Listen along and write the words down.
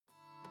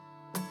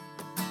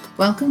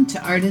Welcome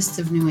to Artists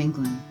of New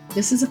England.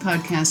 This is a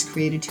podcast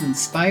created to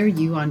inspire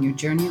you on your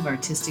journey of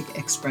artistic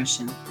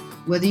expression.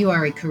 Whether you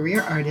are a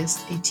career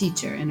artist, a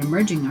teacher, an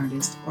emerging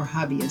artist, or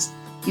hobbyist,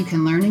 you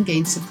can learn and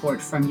gain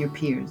support from your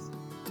peers.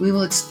 We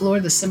will explore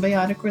the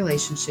symbiotic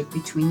relationship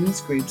between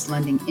these groups,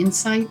 lending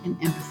insight and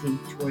empathy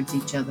towards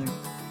each other.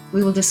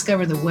 We will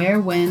discover the where,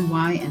 when,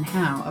 why, and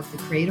how of the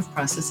creative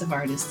process of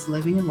artists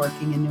living and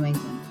working in New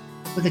England,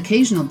 with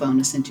occasional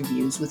bonus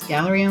interviews with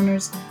gallery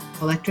owners,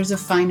 collectors of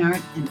fine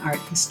art, and art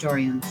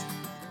historians.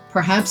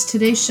 Perhaps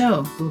today's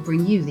show will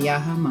bring you the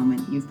aha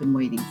moment you've been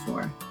waiting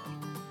for.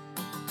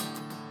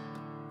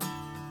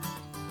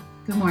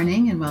 Good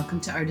morning and welcome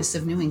to Artists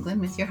of New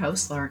England with your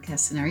host, Laura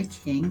Castanari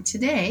King.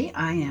 Today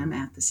I am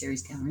at the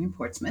Ceres Gallery in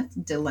Portsmouth,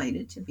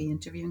 delighted to be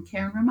interviewing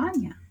Karen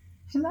Romagna.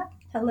 Hello.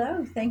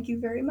 Hello, thank you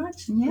very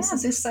much. Yeah, this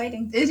is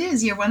exciting. It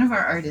is. You're one of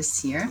our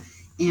artists here.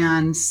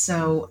 And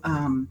so,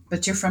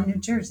 but you're from New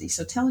Jersey.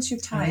 So tell us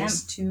your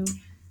ties to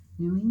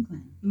New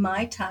England.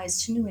 My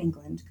ties to New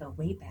England go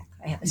way back.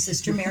 I have a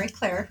sister, Mary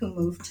Claire, who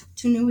moved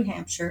to New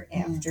Hampshire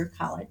after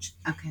college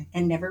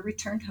and never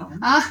returned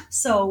home.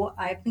 So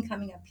I've been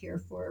coming up here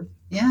for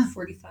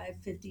 45,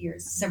 50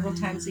 years, several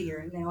times a year.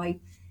 And now I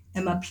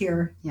am up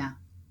here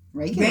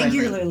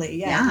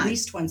regularly, at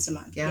least once a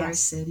month. Gallery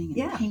sitting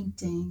and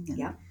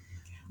painting.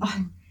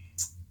 And,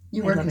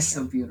 Your work is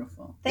so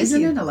beautiful.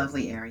 Isn't it a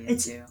lovely area,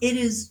 too? It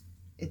is.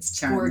 It's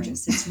charming.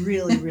 Gorgeous. It's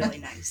really, really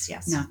nice,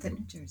 yes. Not that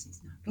New Jersey's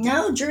not.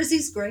 No,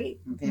 Jersey's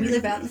great. We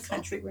live out in the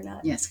country. We're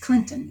not. Yes,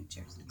 Clinton, New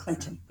Jersey.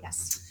 Clinton,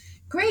 yes.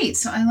 Great.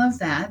 So I love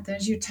that.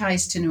 There's your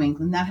ties to New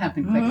England. That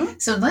happened quick. Mm-hmm.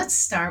 So let's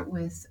start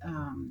with,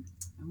 I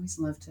always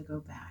love to go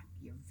back,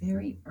 your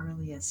very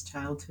earliest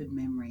childhood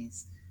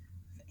memories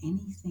of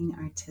anything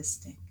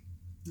artistic.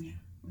 Yeah.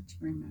 What do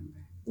you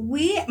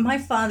remember? My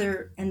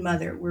father and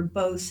mother were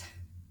both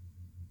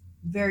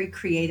very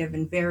creative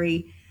and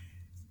very,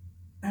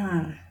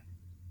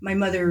 my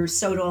mother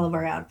sewed all of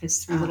our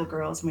outfits, three little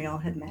girls, and we all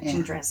had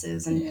matching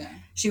dresses. And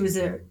she was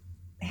a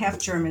half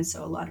German,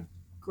 so a lot of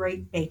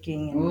great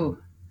baking and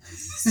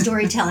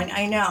storytelling.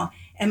 I know.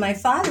 And my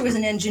father was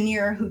an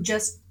engineer who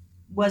just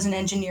was an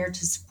engineer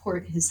to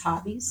support his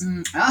hobbies.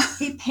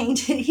 He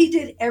painted. He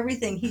did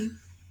everything.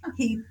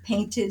 He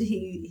painted.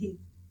 He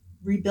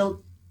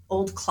rebuilt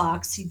old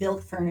clocks. He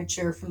built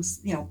furniture from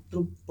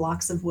little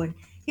blocks of wood.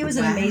 He was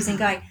an amazing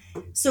guy.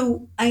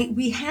 So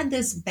we had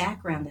this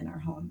background in our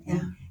home.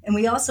 And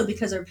we also,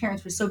 because our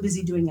parents were so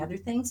busy doing other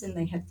things and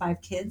they had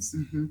 5 kids,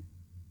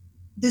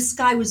 the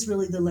sky was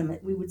really the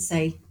limit. We would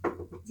say,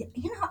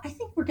 I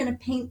think we're going to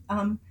paint.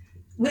 One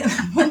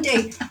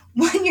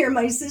year,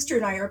 my sister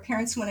and I, our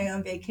parents went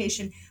on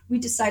vacation. We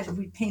decided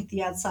we'd paint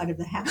the outside of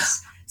the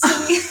house.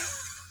 So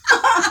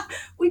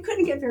we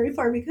couldn't get very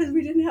far because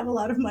we didn't have a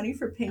lot of money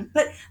for paint.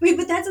 But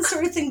that's the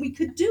sort of thing we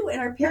could do. And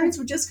our parents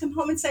would just come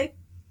home and say,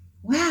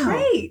 "Wow,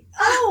 great!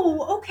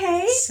 Oh,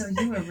 okay." So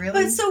you were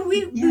really, but so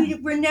we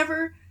were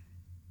never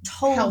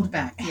held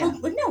back.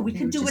 No, we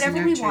could do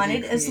whatever we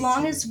wanted as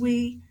long as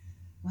we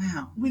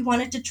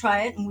wanted to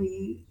try it and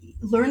we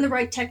learned the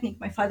right technique.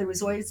 My father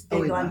was always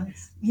big on,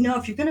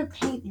 if you're going to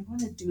paint, you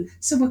want to do it.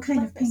 So what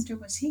kind of painter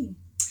was he?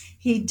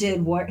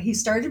 He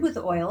started with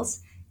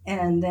oils,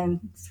 and then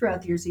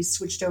throughout the years he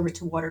switched over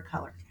to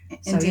watercolor.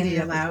 And did he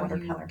allow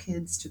your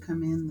kids to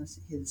come in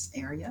his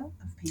area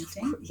of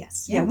painting?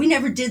 Yes. Yeah, we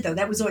never did, though.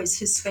 That was always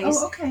his space.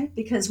 Oh, okay.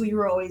 Because we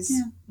were always,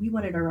 we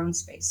wanted our own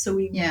space. So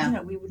we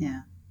would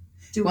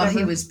do While whatever.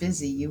 he was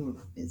busy, you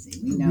were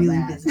busy. We know really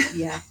that. Busy.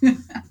 Yeah.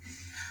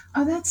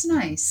 Oh, that's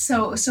nice.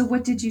 So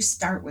what did you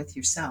start with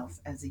yourself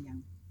as a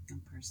young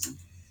person?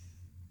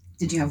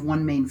 Did you have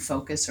one main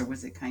focus, or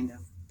was it kind of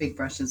big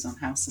brushes on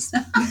houses?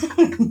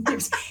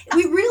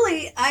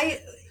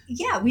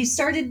 We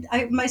started.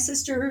 My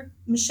sister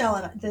Michelle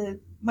and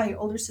my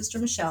older sister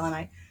Michelle and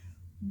I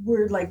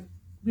were like,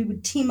 we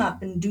would team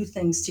up and do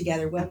things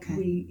together. When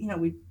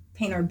we'd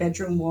paint our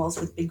bedroom walls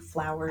with big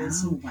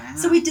flowers. Oh, wow!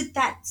 So we did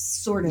that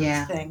sort of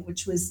thing,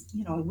 which was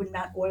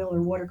not oil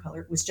or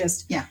watercolor. It was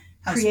just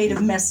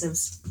creative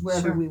messes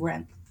wherever we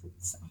went.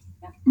 So,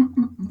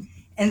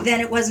 and then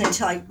it wasn't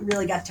until I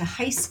really got to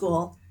high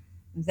school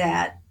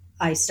that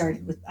I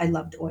started with. I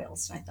loved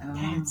oils, and I thought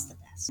that's the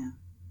best. Yeah.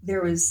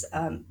 There was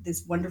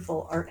this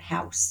wonderful art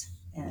house,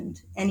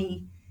 and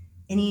any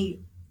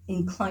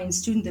inclined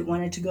student that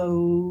wanted to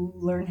go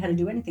learn how to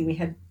do anything, we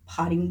had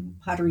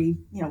pottery,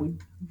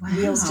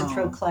 wheels to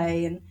throw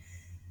clay, and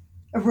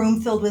a room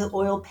filled with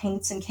oil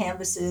paints and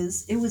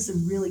canvases. It was a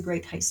really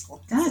great high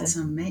school. That's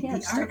amazing.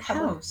 The art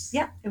house.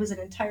 Yeah, it was an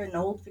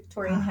old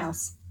Victorian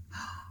house,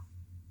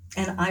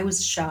 and I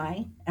was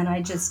shy, and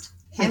I just.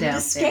 I would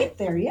escape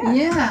there,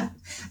 Yeah.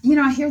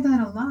 I hear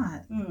that a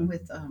lot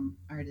with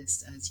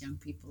artists as young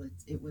people.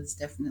 It was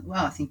definitely,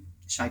 I think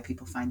shy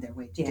people find their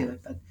way to do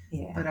it,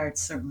 but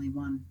art's certainly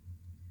one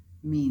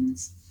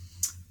means.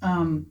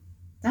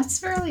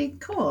 That's really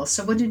cool.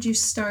 So what did you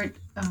start,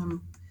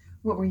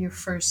 what were your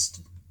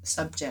first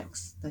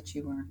subjects that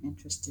you were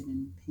interested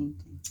in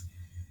painting?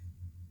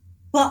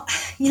 Well,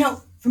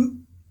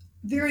 from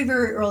very,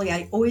 very early,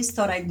 I always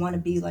thought I'd want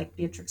to be like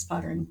Beatrix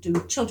Potter and do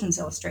children's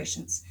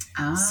illustrations.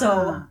 Ah.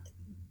 So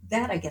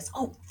that, I guess,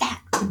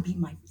 that could be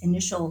my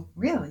initial,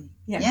 really,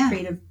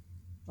 creative,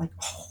 like,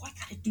 I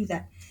got to do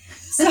that.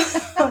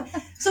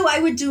 So I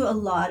would do a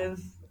lot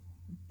of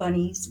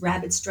bunnies,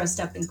 rabbits dressed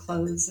up in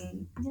clothes,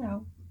 and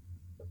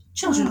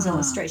children's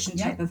illustration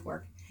type of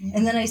work. Yeah.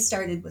 And then I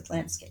started with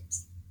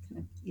landscapes,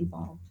 kind of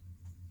evolved.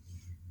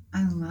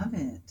 I love it.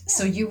 Yeah.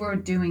 So you were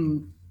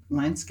doing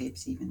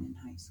landscapes even in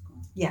high school?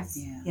 Yes.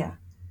 Yeah.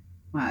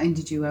 Wow. And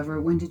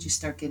when did you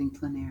start getting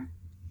plein air?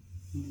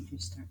 When did you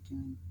start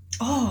doing?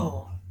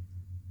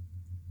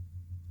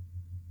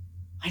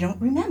 I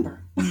don't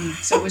remember.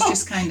 So it was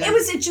just kind of...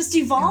 It just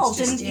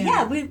evolved.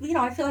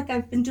 I feel like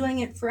I've been doing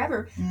it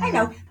forever. Yeah. I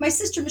know. My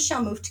sister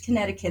Michelle moved to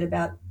Connecticut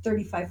about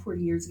 35,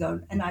 40 years ago,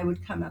 and I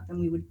would come up and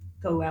we would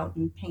go out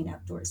and paint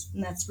outdoors.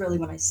 And that's really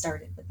when I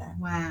started with that.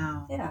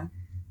 Wow. Yeah.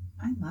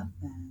 I love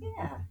that.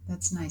 Yeah.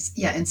 That's nice.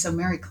 Yeah, and so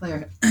Mary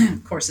Claire,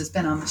 of course, has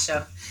been on the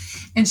show.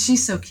 And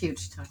she's so cute.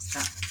 She talks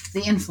about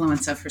the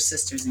influence of her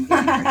sisters in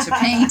getting her to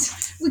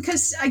paint.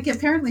 Because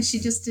apparently she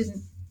just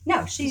didn't...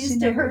 No, she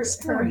used to, her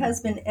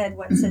husband, Ed,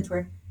 once said to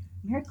her,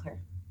 Mary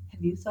Claire,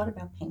 have you thought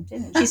about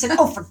painting? And she said,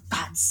 for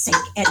God's sake,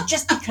 Ed,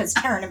 just because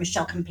Karen and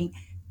Michelle can paint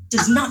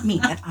does not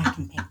mean that I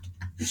can paint.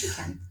 And she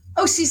can.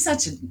 Oh, she's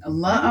such a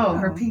love.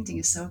 Her painting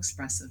is so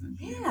expressive and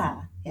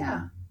beautiful.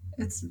 Yeah.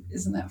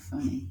 Isn't that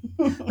funny?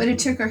 But it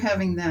took her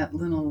having that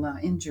little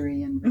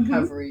injury and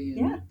recovery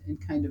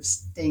and kind of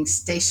staying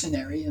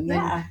stationary. And then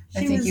I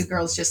think you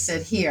girls just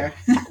said, here.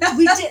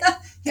 We did.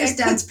 Here's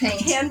Dad's paint.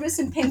 Canvas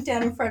and paint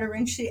down in front of her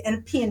and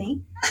a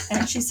peony.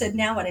 And she said,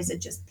 now what? I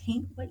said, just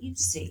paint what you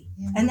see.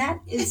 Yeah. And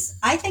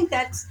I think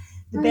that's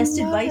the best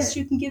advice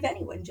you can give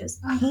anyone.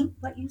 Just paint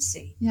what you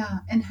see. Yeah.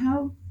 And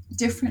how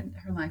different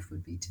her life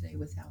would be today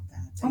without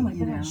that. Oh my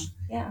gosh.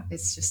 Yeah.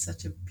 It's just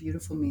such a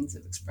beautiful means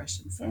of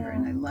expression for her.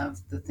 And I love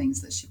the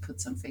things that she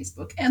puts on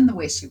Facebook and the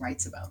way she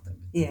writes about them.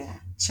 Yeah.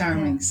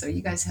 Charming. Yeah. So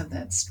you guys have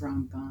that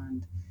strong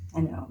bond.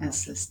 I know.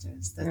 As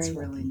sisters. That's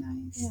really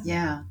nice.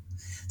 Yeah.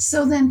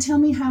 So then tell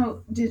me,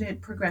 how did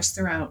it progress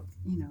throughout,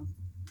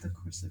 the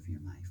course of your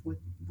life?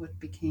 What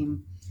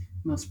became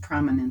most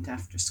prominent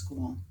after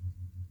school?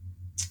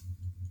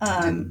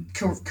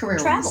 Career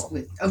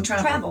travel.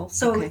 Travel.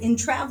 So in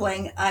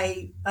traveling,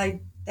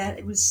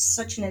 it was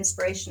such an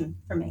inspiration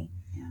for me.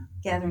 Yeah.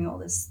 Gathering all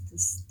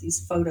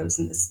these photos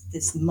and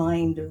this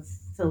mind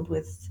filled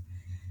with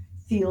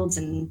fields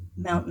and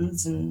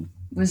mountains. And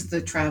was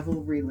the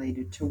travel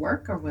related to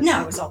work, or was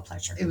it was all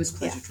pleasure? It was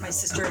pleasure. Yeah, my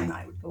sister and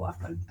I would go off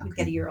we'd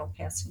get a Euro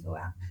pass and go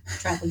out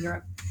travel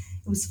Europe.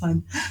 It was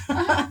fun.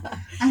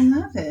 I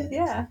love it.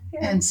 Yeah.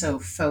 And so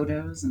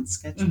photos and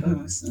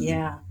sketchbooks.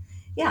 Mm-hmm.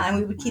 Yeah, and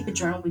we would keep a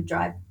journal. We'd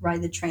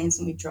ride the trains,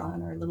 and we'd draw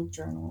in our little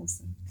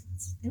journals. And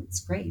it was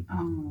great.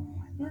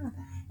 Oh, I love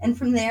that. And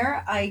from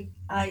there, I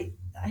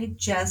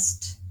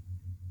just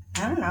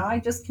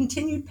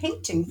continued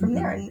painting from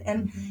there.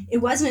 And it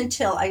wasn't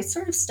until I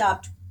sort of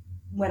stopped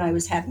when I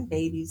was having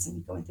babies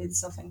and going through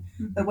this whole thing.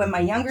 Mm-hmm. But when my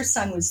younger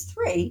son was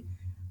 3,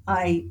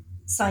 I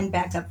signed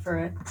back up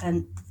for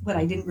what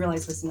I didn't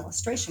realize was an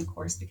illustration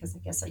course, because I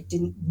guess I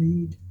didn't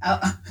read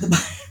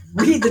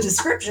the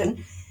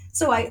description.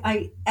 So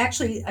I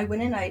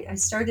went in, I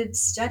started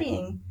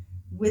studying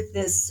with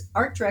this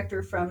art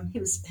director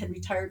had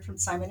retired from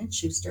Simon &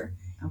 Schuster.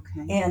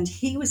 Okay. And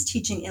he was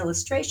teaching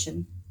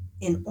illustration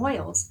in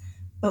oils.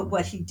 But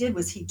what he did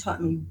was he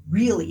taught me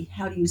really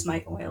how to use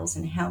my oils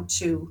and how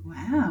to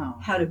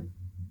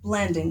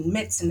blend and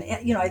mix. And,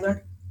 I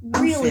learned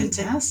really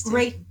the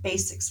great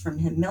basics from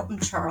him, Milton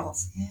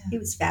Charles. Yeah. He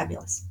was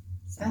fabulous.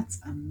 So,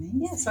 that's amazing.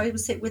 Yeah, so I would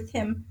sit with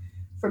him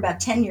for about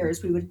 10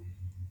 years. And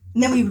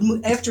then we would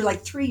move, after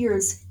like 3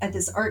 years at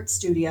this art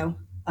studio,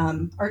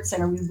 art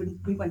center,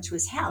 we went to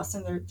his house,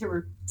 and there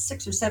were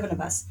 6 or 7 of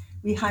us.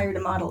 We hired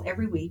a model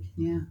every week.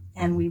 Yeah.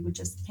 And we would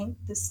just paint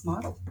this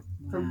model.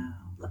 Wow.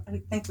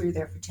 I think we were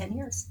there for 10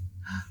 years.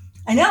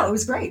 I know, it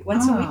was great.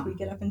 Once a week we'd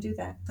get up and do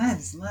that. That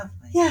is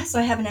lovely. Yeah, so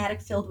I have an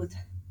attic filled with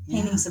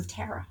paintings of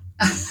Tara.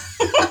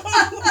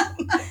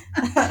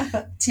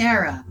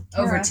 Tara,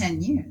 over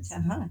 10 years.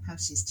 Uh-huh. How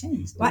she's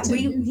changed.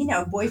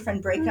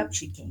 Boyfriend breakup,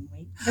 she gained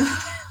weight. The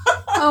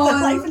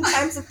Life and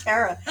Times of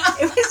Tara.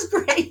 It was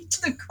great.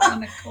 The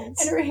Chronicles.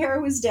 And her hair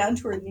was down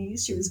to her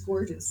knees. She was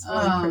gorgeous.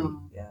 Really pretty.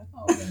 Yeah.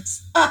 Oh,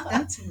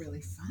 that's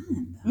really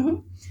fun, though.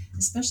 Mm-hmm.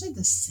 Especially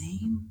the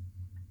same.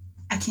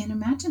 I can't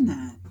imagine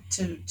that.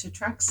 To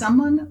track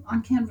someone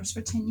on canvas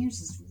for 10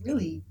 years is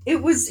really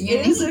It was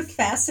a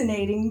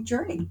fascinating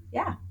journey.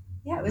 Yeah.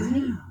 Yeah, it was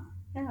neat.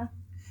 Yeah.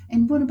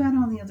 And what about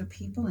all the other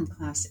people in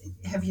class?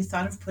 Have you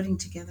thought of putting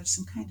together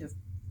some kind of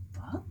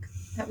book?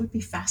 That would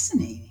be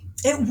fascinating.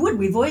 It would.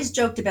 We've always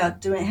joked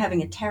about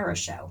having a Tara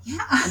show.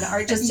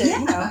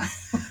 Yeah.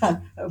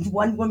 A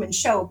one-woman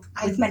show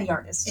with many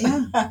artists.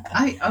 Yeah.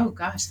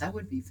 Gosh, that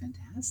would be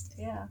fantastic.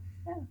 Yeah.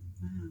 Wow.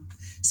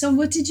 So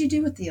what did you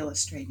do with the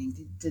illustrating?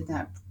 Did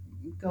that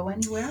go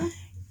anywhere?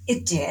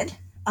 It did.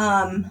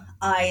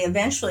 I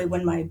eventually,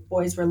 when my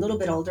boys were a little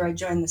bit older, I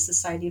joined the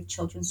Society of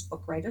Children's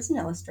Book Writers and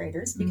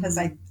Illustrators because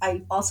I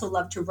also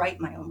love to write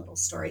my own little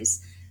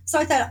stories. So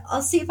I thought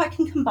I'll see if I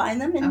can combine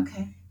them and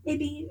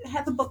maybe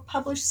have a book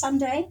published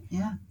someday.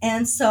 Yeah.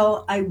 And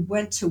so I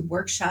went to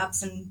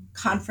workshops and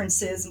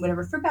conferences and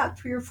whatever for about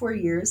 3 or 4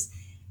 years,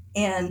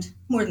 and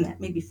more than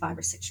that, maybe 5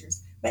 or 6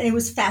 years. But it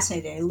was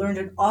fascinating. I learned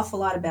an awful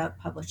lot about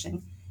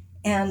publishing,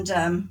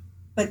 and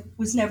but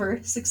was never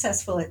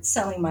successful at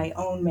selling my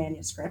own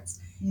manuscripts.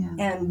 Yeah.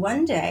 And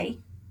one day,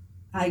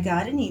 I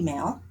got an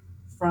email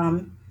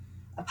from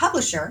a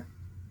publisher,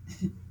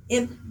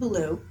 Ib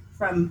Ballou,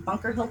 from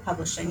Bunker Hill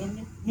Publishing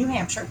in New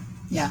Hampshire.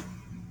 Yeah.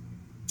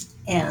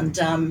 And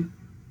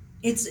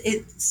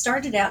it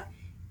started out,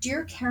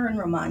 "Dear Karen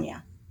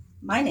Romagna,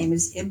 my name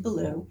is Ib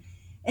Ballou,"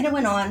 and it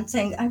went on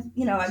saying, I'm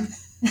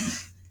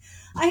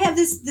I have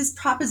this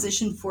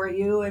proposition for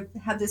you. I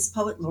have this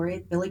poet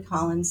laureate, Billy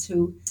Collins,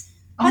 who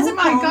has a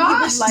poem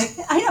gosh.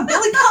 I know,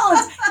 Billy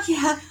Collins.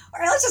 Yeah. All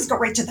right, let's just go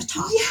right to the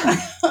top.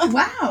 Yeah.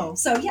 Wow.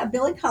 So yeah,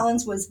 Billy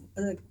Collins was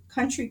a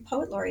country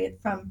poet laureate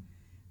from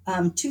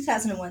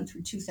 2001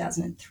 through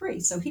 2003.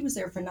 So he was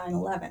there for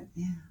 9/11.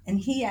 Yeah. And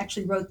he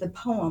actually wrote the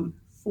poem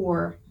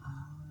for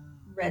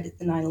read at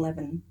the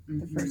 9/11,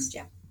 the first,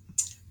 yeah.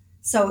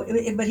 So,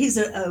 but he's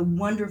a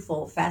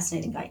wonderful,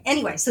 fascinating guy.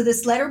 Anyway, so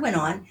this letter went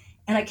on,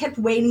 and I kept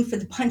waiting for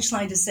the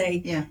punchline to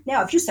say,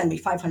 now, if you send me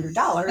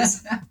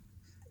 $500,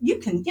 you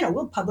can,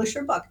 we'll publish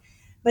your book.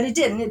 But it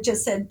didn't. It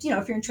just said,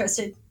 if you're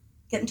interested,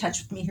 get in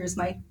touch with me. Here's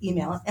my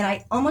email. And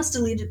I almost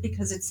deleted it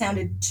because it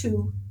sounded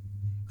too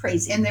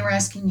crazy. And they were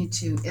asking you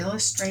to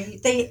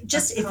illustrate? They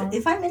just,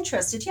 if I'm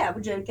interested,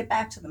 would you get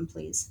back to them,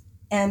 please?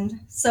 And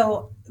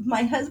so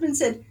my husband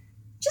said,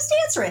 just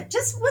answer it.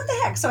 Just what the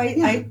heck? So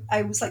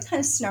I was like kind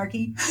of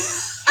snarky.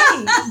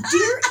 Hey,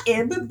 dear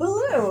Ib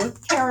Ballou,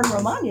 Karen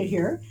Romagna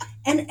here.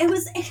 And it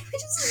was just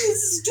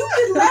this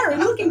stupid letter.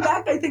 And looking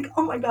back, I think,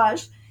 oh my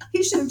gosh,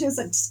 he should have just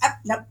said,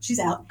 nope, she's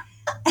out.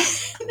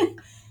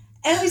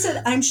 And I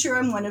said, I'm sure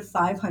I'm one of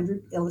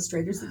 500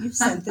 illustrators that you've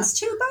sent this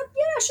to, but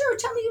yeah, sure,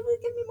 tell me,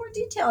 give me more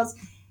details.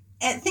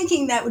 And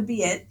thinking that would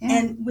be it. Yeah.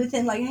 And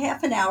within like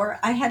half an hour,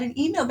 I had an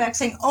email back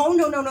saying, oh,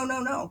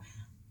 no.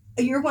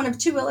 You're one of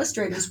 2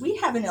 illustrators. We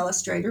have an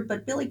illustrator,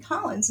 but Billy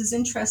Collins is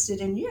interested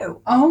in you.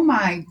 Oh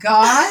my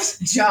gosh.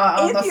 Jaw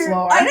on the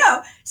floor. I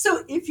know.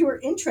 So if you're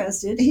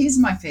interested, he's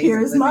my favorite.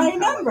 Here's my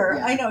number.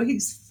 Yeah. I know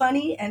he's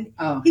funny, and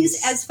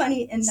he's as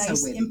funny and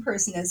nice in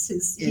person as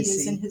he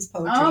is in his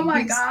poetry. Oh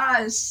my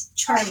gosh.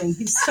 Charming.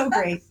 He's so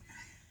great.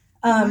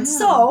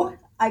 So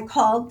I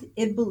called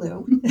Ib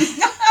Ballou.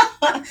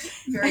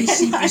 Very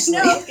sheepishly.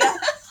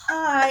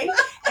 Hi.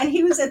 And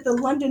he was at the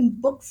London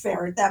Book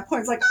Fair at that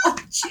point. It's like, oh,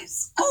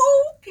 jeez.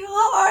 Oh,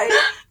 God.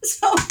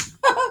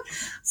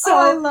 So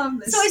I love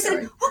this. So I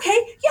said,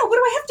 okay, yeah, what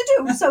do I have to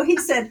do? So he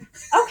said,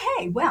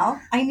 okay,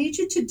 well, I need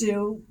you to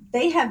do,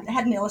 they had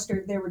an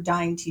illustrator they were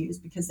dying to use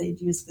because they'd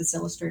used this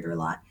illustrator a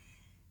lot.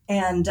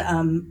 And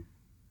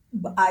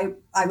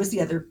I was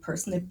the other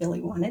person that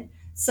Billy wanted.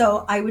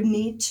 So I would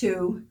need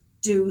to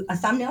do a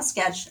thumbnail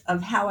sketch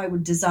of how I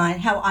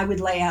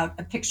would lay out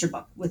a picture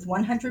book with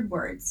 100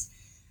 words.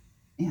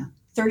 Yeah.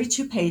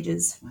 32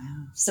 pages.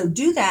 Wow. So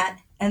do that,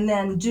 and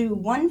then do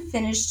one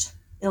finished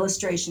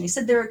illustration. He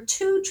said there are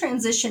 2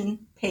 transition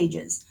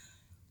pages.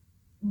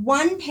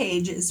 One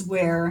page is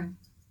where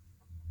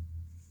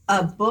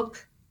a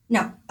boat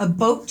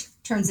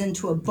turns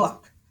into a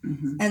book.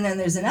 Mm-hmm. And then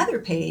there's another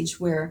page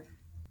where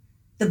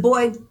the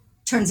boy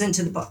turns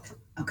into the book.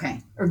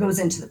 Okay. Or goes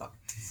into the book.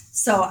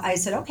 So I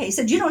said, okay. He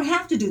said, you don't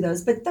have to do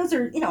those, but those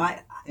are,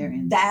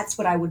 that's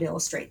what I would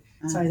illustrate.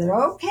 So I said,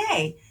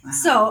 okay. Wow.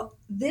 So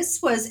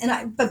this was,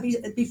 but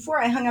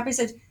before I hung up, I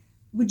said,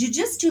 would you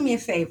just do me a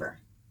favor?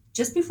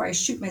 Just before I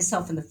shoot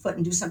myself in the foot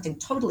and do something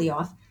totally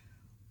off,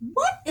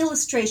 what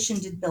illustration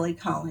did Billy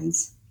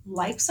Collins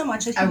like so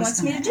much that he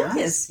wants me to do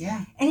this?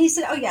 Yeah. And he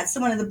said, oh yeah, it's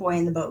the one of the boy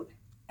in the boat.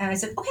 And I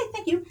said, okay,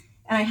 thank you.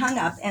 And I hung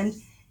up, and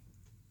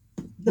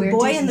the Where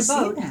boy did in the you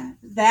boat, see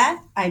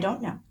that I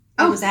don't know.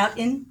 It was out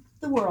in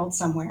the world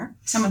somewhere.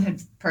 Someone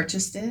had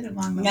purchased it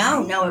along the way?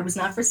 No, it was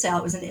not for sale.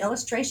 It was an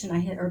illustration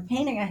or a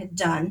painting I had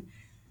done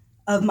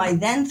of my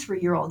then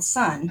 3-year-old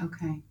son.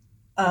 Okay.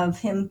 Of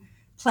him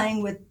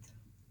playing with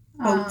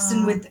boats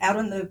and out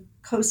on the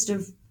coast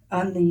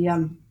on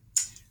the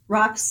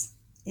rocks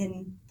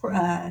in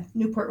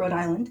Newport, Rhode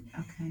Island.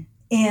 Okay.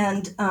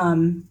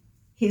 And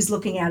he's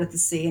looking out at the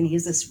sea, and he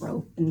has this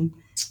rope, and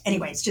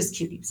anyway, it's just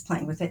cute. He was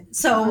playing with it.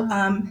 So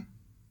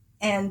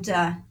and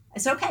I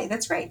said, okay,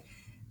 that's great.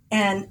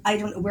 And I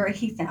don't know where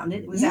he found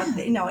it. It was out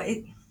there.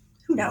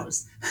 Who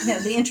knows?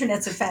 The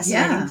internet's a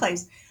fascinating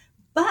place.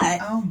 But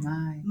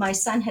my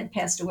son had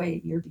passed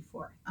away a year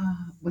before.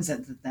 Was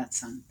it that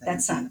son?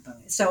 That son.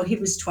 So he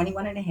was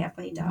 21 and a half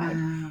when he died.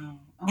 Wow.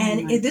 Oh,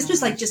 and this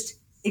was like just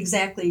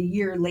exactly a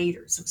year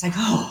later. So it was like,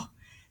 oh.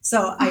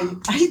 So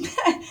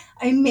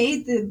I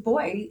made the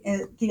boy,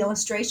 the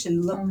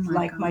illustration look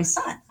like my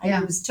son.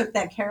 I took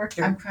that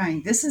character. I'm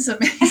crying. This is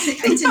amazing.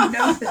 I didn't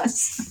know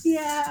this.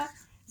 Yeah.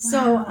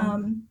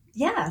 Wow.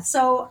 yeah,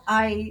 so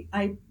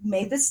I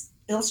made this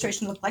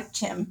illustration look like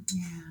Tim.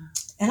 Yeah.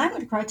 And I'm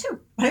going to cry too,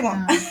 but I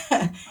won't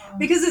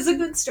because it's a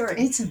good story.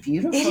 It's a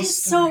beautiful story. It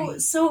is story.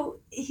 So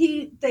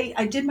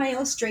I did my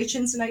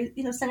illustrations and I,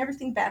 sent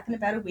everything back in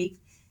about a week.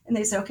 And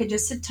they said, okay,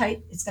 just sit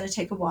tight. It's going to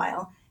take a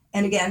while.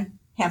 And again,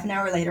 half an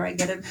hour later, I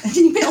get an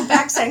email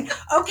back saying,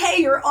 okay,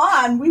 you're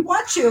on. We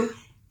want you.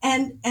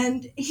 And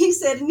he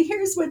said, and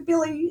here's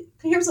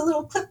a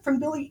little clip from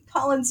Billy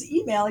Collins'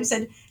 email. He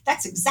said,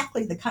 that's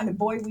exactly the kind of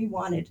boy we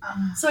wanted.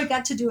 So I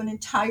got to do an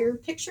entire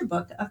picture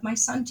book of my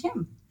son,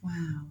 Tim.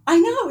 Wow. I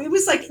know. It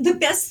was like the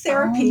best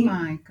therapy. Oh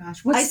my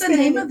gosh. What's the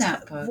name of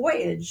that book?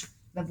 Voyage.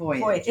 The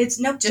Voyage. It's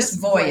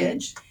just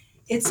Voyage.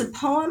 It's a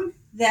poem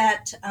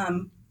that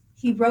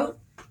he wrote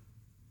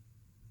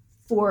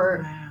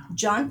for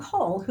John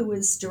Cole, who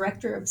was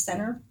director of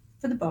Center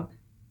for the Book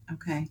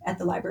at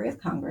the Library of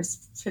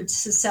Congress, to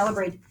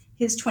celebrate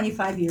his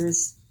 25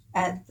 years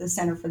at the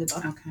Center for the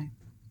Book. Okay.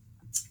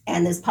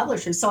 And this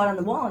publisher saw it on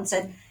the wall and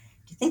said, do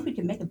you think we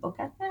could make a book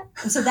out of that?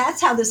 And so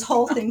that's how this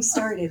whole thing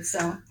started.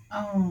 So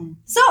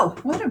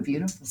what a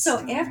beautiful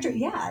story. After a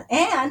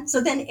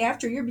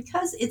year,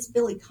 because it's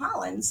Billy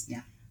Collins,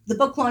 the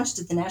book launched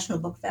at the National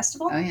Book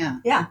Festival. Oh yeah.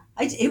 Yeah.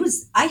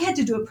 I had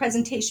to do a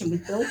presentation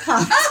with Billy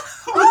Collins.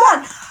 Oh my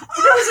God.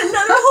 There was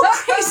another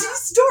whole crazy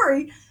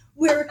story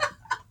where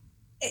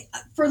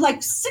for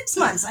like 6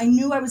 months, I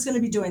knew I was going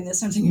to be doing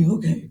this. I'm thinking,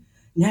 okay,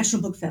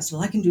 National Book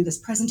Festival, I can do this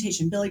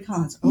presentation, Billy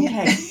Collins. Okay.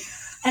 Yeah.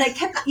 And I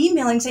kept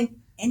emailing saying,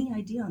 any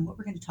idea on what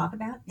we're going to talk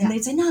about? And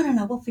they'd say, no,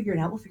 we'll figure it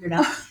out.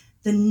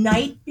 The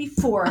night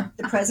before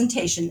the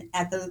presentation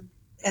at the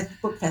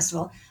book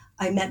festival,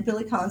 I met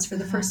Billy Collins for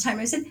the first time.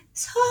 I said,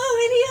 so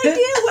any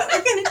idea what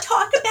we're going to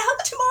talk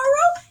about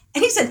tomorrow?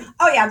 And he said,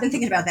 oh yeah, I've been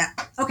thinking about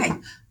that. Okay.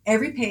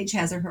 Every page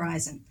has a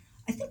horizon.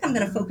 I think I'm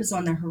going to focus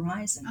on the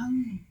horizon.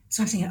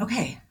 So I'm thinking,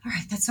 okay, all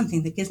right, that's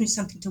something that gives me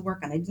something to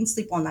work on. I didn't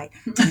sleep all night.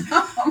 All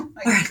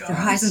right, the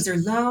horizons are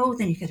low,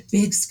 then you get a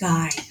big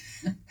sky.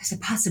 I said,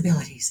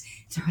 possibilities.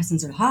 The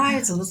horizons are high,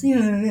 it's a little,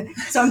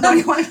 so I'm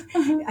going,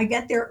 I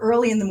get there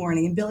early in the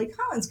morning, and Billy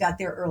Collins got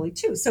there early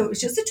too. So it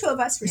was just the two of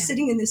us. We're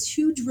sitting in this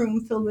huge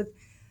room filled with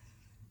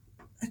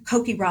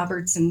Cokie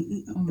Roberts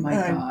and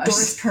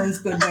Doris Kearns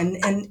Goodwin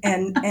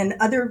and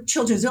other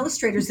children's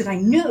illustrators that I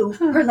knew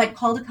were like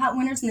Caldecott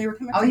winners, and they were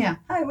coming up.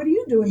 Hi, what are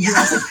you doing here?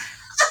 I said,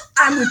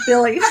 I'm with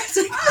Billy. I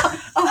said, hi,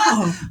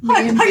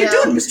 how you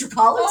doing, Mr.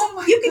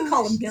 Collins? You can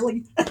call him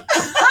Billy.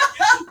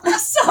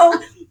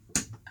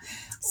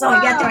 So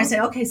I get there. I say,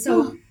 okay,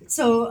 so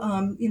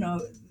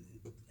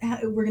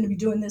we're going to be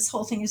doing this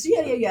whole thing. He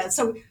said, yeah.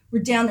 So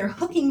we're down there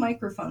hooking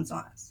microphones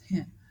on us.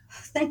 Yeah.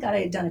 Thank God I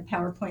had done a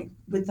PowerPoint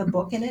with the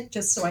book in it,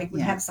 just so I would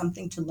have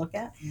something to look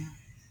at. Yeah.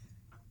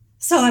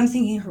 So I'm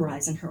thinking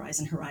horizon.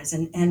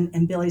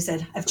 And Billy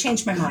said, I've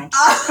changed my mind.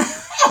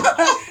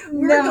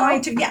 We're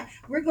going to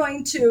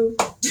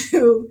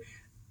do,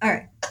 all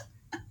right.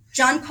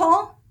 John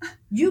Cole,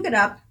 you get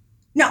up.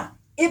 No,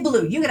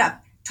 Ibaloo, you get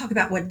up. Talk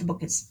about what the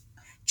book is.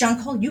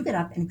 John Cole, you get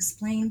up and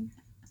explain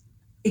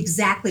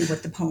exactly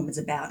what the poem is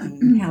about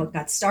and how it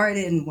got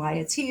started and why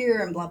it's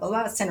here and blah, blah,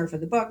 blah, Center for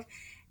the Book.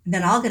 And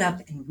then I'll get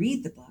up and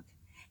read the book.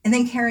 And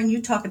then, Karen,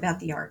 you talk about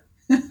the art.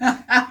 So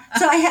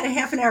I had a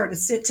half an hour to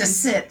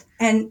sit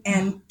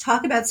and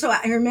talk about. So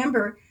I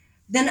remember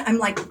then I'm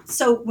like,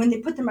 so when they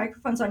put the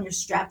microphones on, you're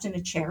strapped in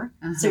a chair.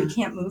 So you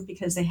can't move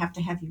because they have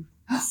to have you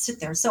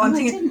sit there. So I'm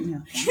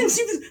thinking,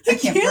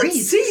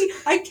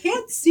 I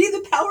can't see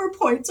the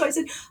PowerPoint. So I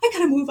said, I got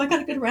to move. I got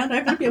to get around.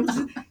 I got to be able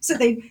to. So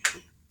they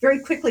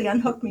very quickly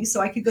unhooked me so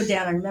I could go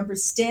down. I remember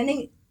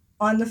standing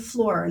on the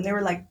floor, and there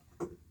were like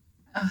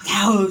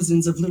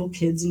thousands of little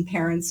kids and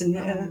parents, and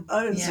it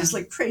was just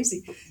like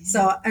crazy. Yeah.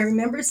 So I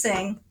remember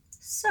saying,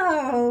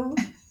 so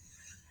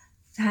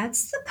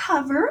that's the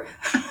cover.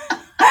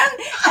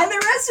 And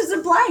the rest is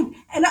a blank.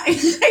 And I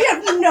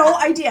have no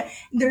idea.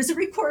 There's a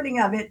recording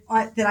of it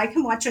that I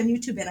can watch on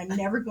YouTube, and I'm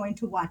never going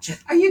to watch it.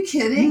 Are you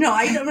kidding? No,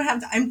 I don't have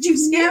to. I'm too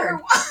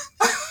scared.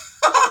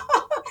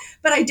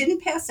 But I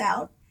didn't pass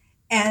out.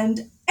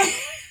 And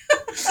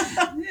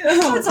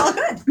it's all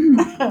good.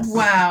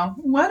 Wow.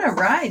 What a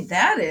ride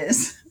that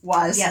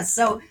was. Yes.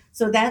 So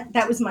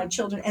that was my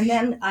children. And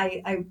then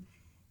I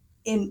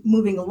in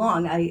moving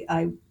along,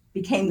 I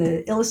became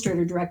the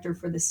illustrator director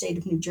for the state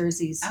of New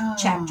Jersey's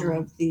chapter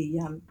of the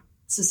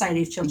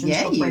Society of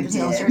Children's Book Writers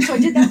and Illustrators. So I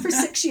did that for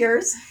 6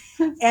 years.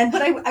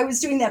 But I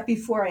was doing that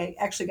before I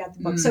actually got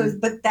the book. So,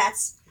 but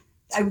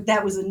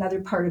that was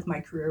another part of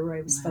my career where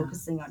I was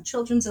focusing on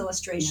children's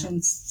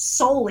illustrations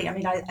solely. I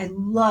mean, I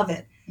love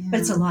it, but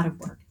it's a lot of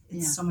work.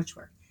 It's so much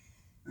work.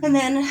 Right. And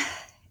then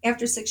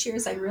after 6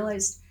 years, I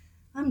realized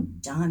I'm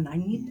done. I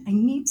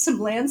need some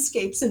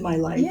landscapes in my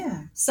life.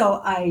 Yeah.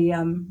 So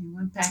you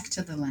went back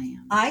to the land.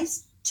 I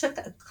took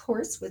a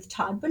course with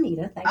Todd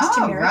Bonita, thanks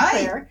to Mary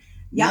Claire.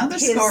 Yeah, another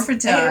score for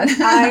Todd.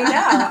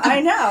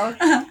 I know.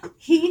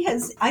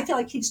 I feel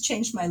like he's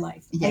changed my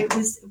life. Yeah. It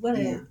was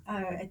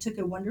I took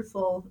a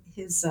wonderful,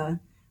 his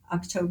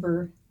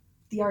October,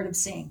 The Art of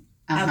Seeing.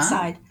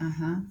 outside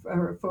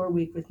for a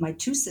week with my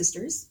two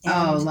sisters.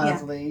 And,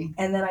 lovely.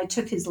 Yeah, and then I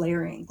took his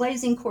layering and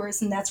glazing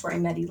course, and that's where I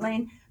met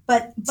Elaine.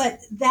 But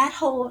that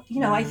whole,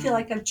 I feel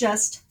like I've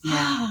just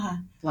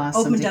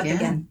opened up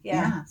again.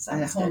 Yeah. So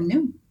a whole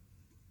new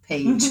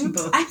page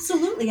book.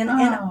 Absolutely.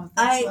 And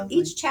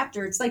each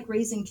chapter, it's like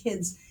raising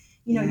kids.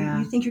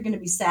 You think you're going to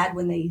be sad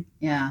when they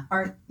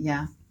aren't.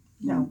 Yeah.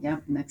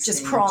 Next just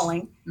stage.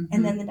 Crawling,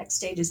 and then the next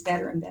stage is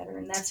better and better,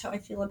 and that's how I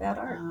feel about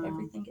art.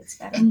 Everything gets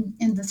better.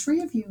 And the three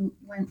of you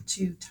went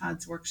to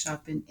Todd's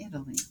workshop in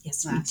Italy.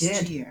 Yes, last we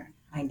did. year.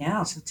 I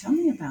know. So tell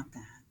me about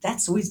that.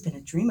 That's always been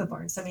a dream of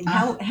ours. I mean,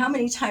 how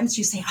many times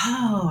do you say,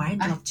 "Oh, I'd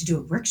love to do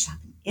a workshop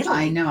in Italy"?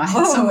 I know. I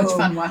had so much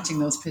fun watching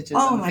those pictures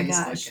on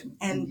Facebook. Gosh!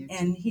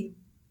 And he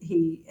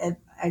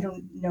I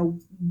don't know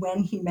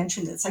when he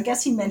mentioned this. I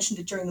guess he mentioned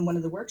it during one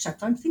of the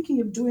workshops. I'm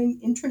thinking of doing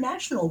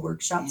international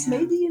workshops,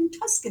 maybe in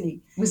Tuscany.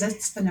 Was that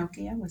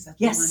Spinocchia? Was that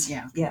the one?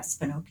 Yeah. Yes,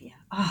 Spinocchia.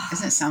 Oh.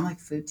 Doesn't it sound like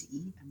food to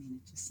eat? I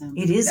mean, it just sounds.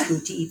 It is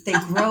food to eat. They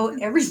grow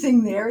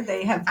everything there.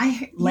 They have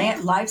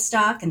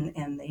livestock,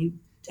 and they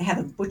have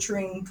a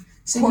butchering.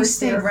 So you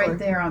stayed right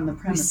there on the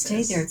premises.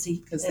 We stayed there.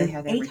 It's an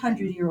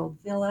 800-year-old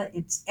villa.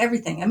 It's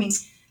everything. I mean.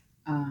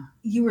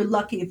 You were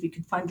lucky if you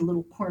could find a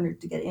little corner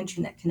to get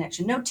internet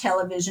connection. No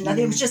television,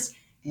 nothing. It was just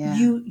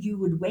you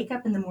would wake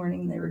up in the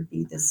morning. There would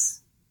be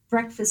this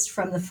breakfast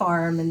from the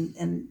farm,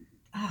 and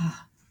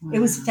it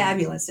was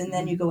fabulous. And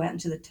then you go out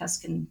into the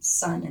Tuscan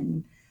sun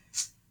and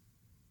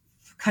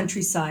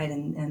countryside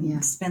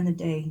and spend the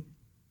day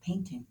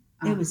painting.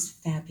 It was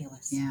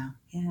fabulous. Yeah.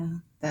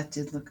 That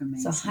did look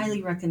amazing. So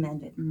highly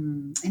recommended.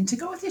 And to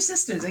go with your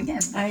sisters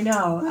again. I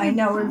know.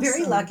 We're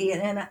very lucky,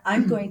 and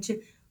I'm going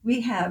to.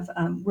 We have,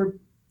 we're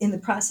in the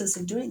process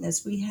of doing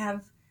this. We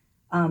have,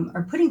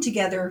 are putting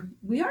together,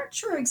 we aren't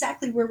sure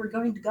exactly where we're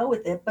going to go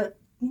with it, but,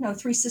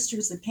 three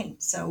sisters that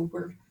paint. So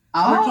we're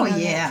working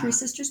on that. Three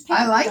Sisters Paint.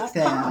 I like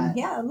that.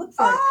 Yeah, look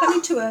for it.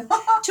 Coming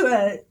to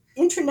a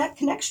internet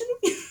connection.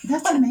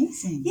 That's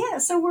amazing. Yeah,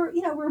 so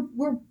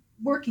we're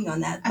working on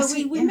that. But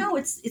we know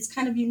it's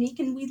kind of unique,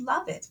 and we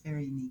love it. It's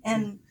very unique.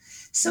 And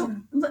so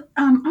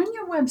on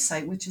your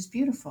website, which is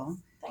beautiful,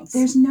 thanks.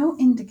 There's no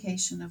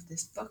indication of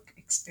this book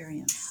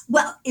experience.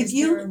 Well, if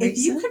you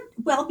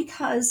could,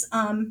 because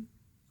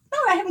no,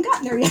 I haven't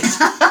gotten there yet.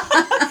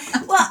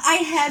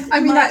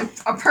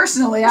 Well,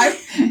 personally,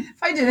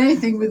 if I did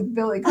anything with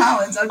Billy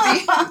Collins,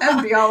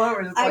 I'd be all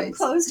over the place. I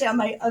closed down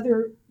my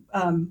other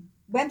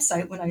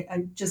website when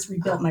I just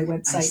rebuilt my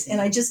website, and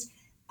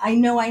I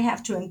know I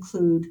have to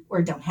include,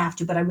 or don't have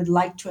to, but I would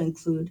like to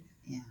include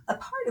a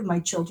part of my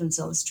children's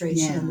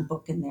illustration in the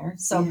book in there.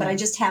 So, but I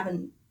just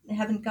haven't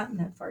gotten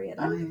that far yet.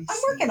 I'm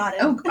working on it.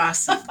 Oh,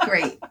 awesome.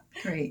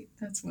 Great.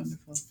 That's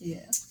wonderful.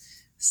 Yeah.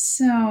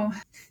 So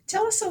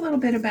tell us a little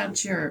bit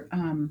about your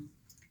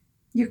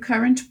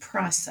current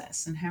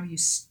process and how you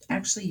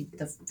actually,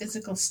 the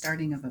physical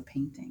starting of a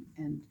painting,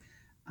 and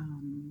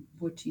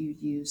what do you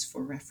use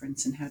for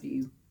reference, and how do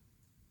you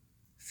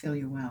fill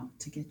your well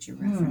to get your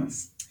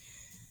reference?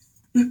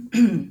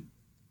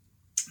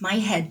 My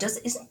head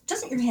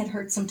doesn't your head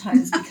hurt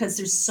sometimes because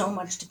there's so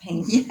much to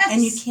paint, yes.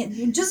 And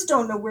you just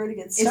don't know where to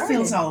get started. It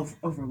feels all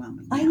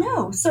overwhelming. I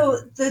know. So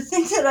the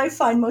thing that I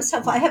find most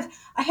helpful, I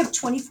have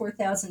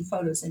 24,000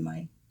 photos in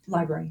my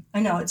library. I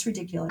know, it's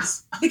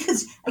ridiculous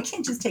because I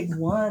can't just take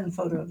one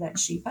photo of that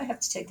sheep. I have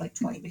to take like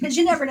 20 because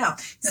you never know.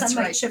 Sun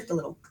might shift a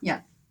little.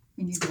 Yeah,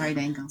 you need the right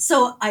angle.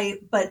 So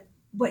but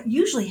what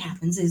usually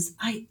happens is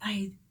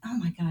oh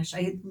my gosh,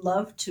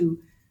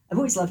 I've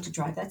always loved to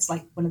drive. That's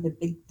like one of the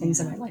big things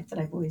in my life that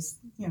I've always,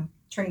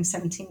 turning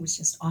 17 was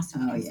just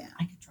awesome. Oh, yeah.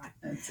 I could drive.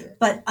 That's it.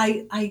 But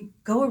I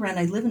go around.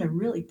 I live in a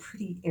really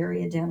pretty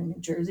area down in New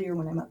Jersey, or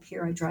when I'm up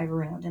here, I drive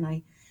around and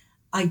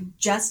I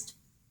just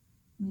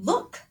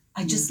look.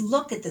 I just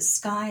look at the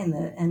sky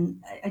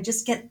and I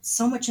just get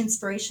so much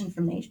inspiration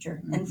from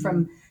nature and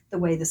from the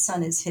way the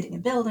sun is hitting a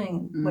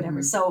building and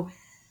whatever. So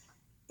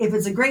if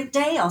it's a great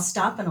day, I'll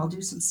stop and I'll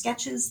do some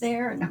sketches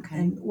there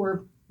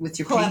or with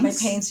your pull paints? out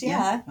my paints.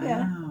 Yeah.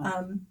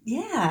 Wow.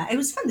 It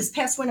was fun. This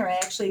past winter,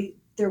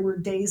 there were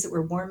days that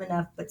were warm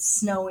enough but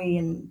snowy,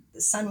 and the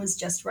sun was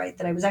just right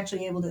that I was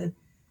actually able to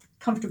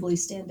comfortably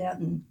stand out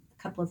in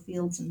a couple of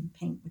fields and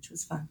paint, which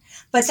was fun.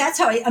 But that's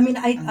how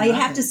I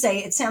have to say,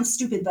 it sounds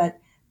stupid,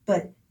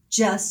 but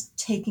just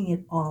taking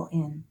it all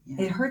in.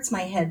 Yeah. It hurts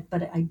my head,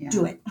 but I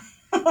do it.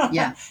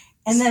 Yeah.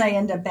 And then I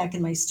end up back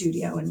in my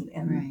studio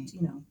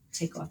and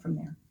take off from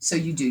there. So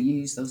you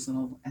use those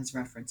little as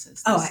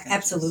references? Oh,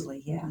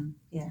 absolutely. Yeah. Mm-hmm.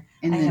 Yeah.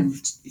 And I then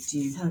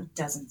have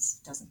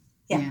dozens.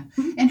 Yeah.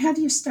 And how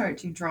do you start?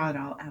 Do you draw it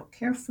all out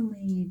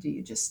carefully? Do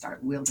you just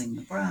start wielding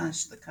the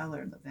brush, the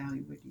color, the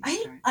value? Where do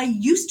you start? I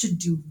used to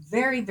do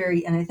very,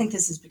 very, and I think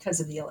this is because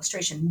of the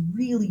illustration,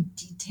 really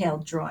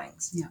detailed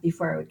drawings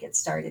before I would get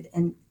started.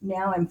 And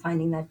now I'm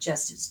finding that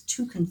just is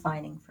too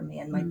confining for me,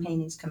 and my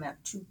paintings come out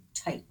too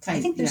tight. I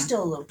think they're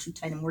still a little too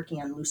tight. I'm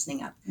working on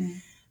loosening up.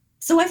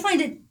 So I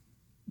find it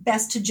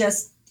best to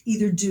just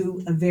either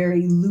do a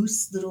very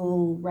loose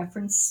little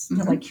reference,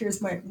 like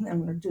here's I'm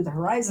going to do the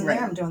horizon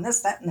there, I'm doing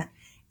this, that, and that.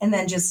 and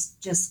then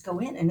just go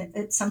in. And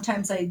it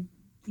sometimes I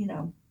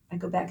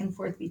go back and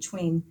forth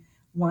between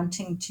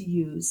wanting to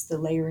use the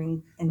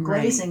layering and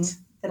glazing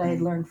that I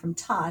had learned from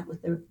Todd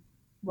with the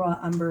raw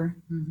umber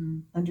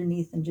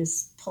underneath, and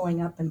just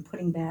pulling up and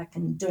putting back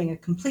and doing a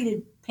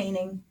completed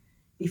painting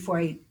before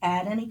I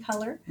add any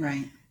color.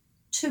 Right.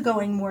 To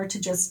going more to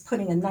just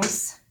putting a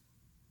nice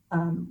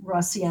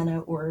raw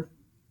sienna or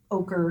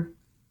ochre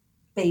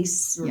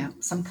base or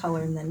some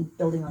color, and then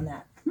building on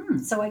that.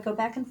 So I go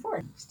back and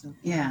forth.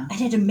 Yeah. And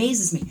it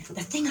amazes me.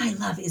 The thing I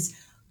love is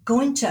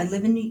I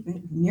live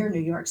near New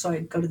York, so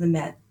I go to the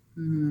Met.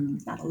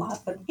 Not a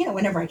lot, but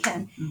whenever I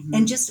can.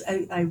 And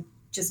I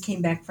just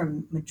came back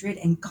from Madrid,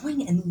 and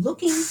going and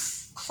looking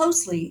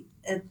closely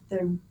at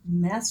the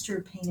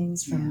master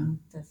paintings from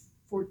the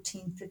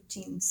 14,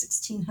 15,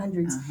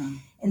 1600s,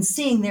 and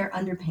seeing their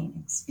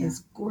underpaintings.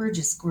 Those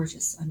gorgeous,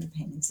 gorgeous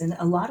underpaintings. And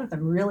a lot of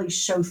them really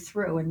show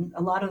through, and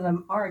a lot of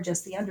them are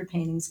just the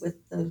underpaintings with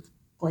the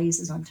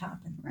glazes on top.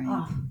 And,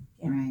 right.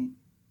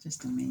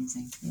 Just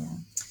amazing. Yeah.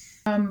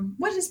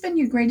 What has been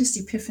your greatest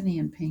epiphany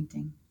in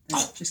painting?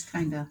 That just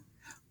kind of...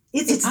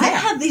 It's there. I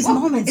have these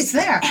moments. It's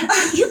there.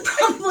 You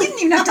probably didn't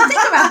even have to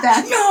think about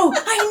that. No,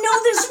 I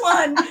know this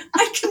one.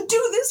 I can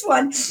do this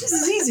one. This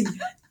is easy.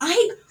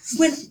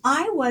 When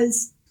I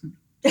was,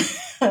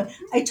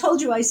 I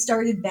told you I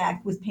started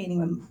back with painting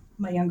when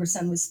my younger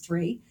son was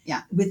 3.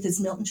 Yeah. With this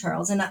Milton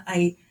Charles, and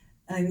I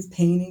was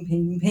painting,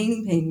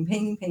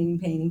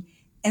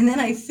 and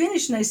then I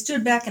finished, and I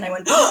stood back, and I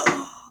went,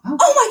 oh my God,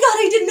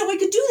 I didn't know I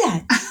could do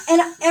that.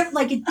 And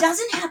it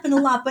doesn't happen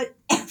a lot, but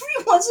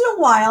every once in a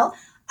while,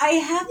 I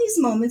have these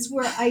moments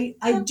where I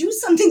do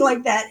something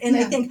like that, and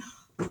I think,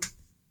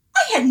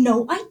 I had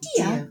no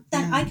idea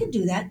that I could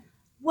do that.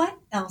 What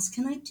else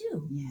can I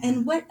do? Yeah.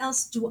 And what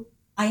else do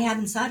I have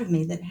inside of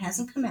me that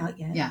hasn't come out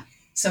yet? Yeah.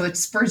 So it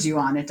spurs you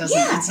on. It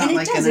doesn't. It's not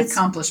like an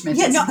accomplishment.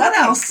 Yeah. No. What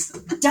else?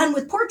 Done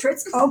with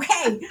portraits.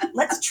 Okay.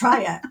 Let's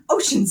try a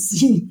ocean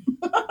scene.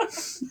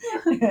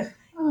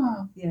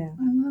 Oh, yeah.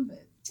 I love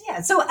it.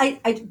 Yeah. So I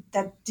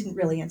that didn't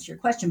really answer your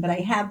question, but I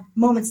have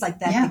moments like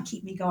that that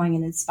keep me going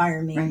and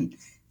inspire me. Right.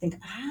 Think,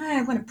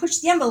 I want to push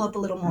the envelope a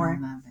little more. I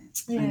love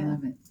it. Yeah. I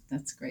love it.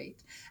 That's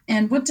great.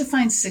 And what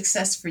defines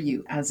success for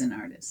you as an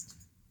artist?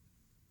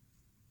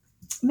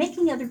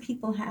 Making other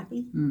people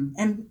happy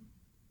and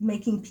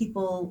making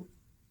people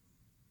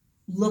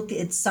look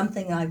at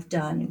something I've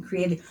done and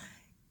created,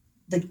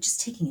 like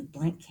just taking a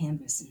blank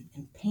canvas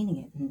and painting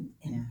it and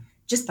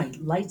just by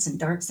lights and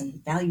darks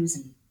and values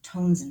and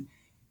tones and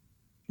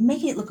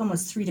making it look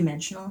almost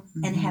 3-dimensional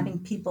and having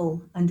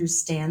people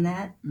understand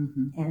that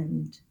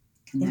and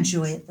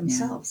enjoy it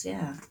themselves.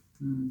 Yeah.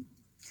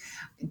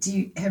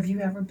 Have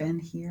you ever been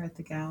here at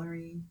the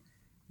gallery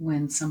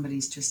when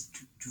somebody's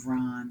just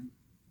drawn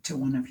to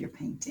one of your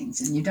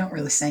paintings and you don't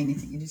really say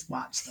anything, you just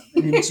watch them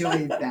and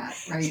enjoy that,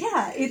 right?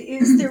 Yeah, it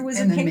is. There was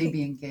and a then painting.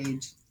 Maybe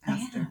engage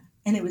after. Yeah.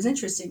 And it was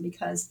interesting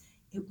because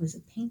it was a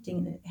painting,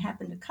 and it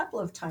happened a couple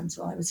of times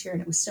while I was here, and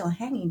it was still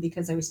hanging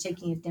because I was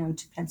taking it down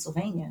to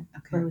Pennsylvania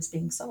where it was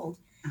being sold.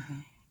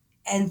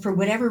 And for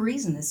whatever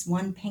reason, this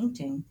one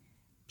painting,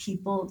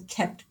 people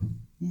kept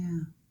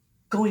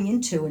going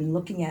into and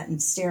looking at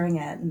and staring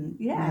at, and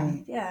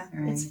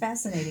it's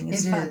fascinating.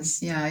 It's fun.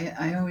 Is. Yeah,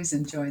 I always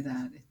enjoy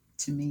that.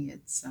 To me,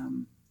 it's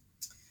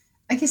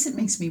I guess it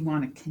makes me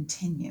want to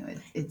continue.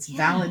 It's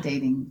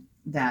validating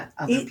that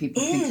other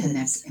people can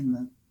connect in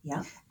the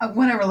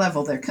whatever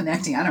level they're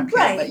connecting. I don't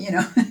care, but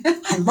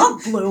I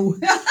love blue.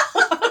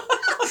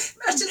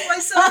 Matches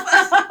myself.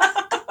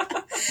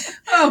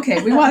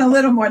 Okay, we want a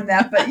little more than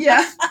that, but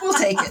we'll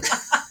take it.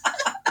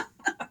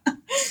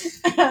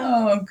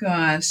 Oh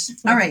gosh!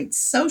 All right,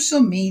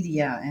 social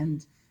media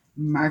and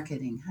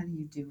marketing. How do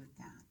you do with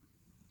that?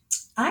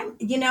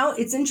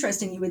 It's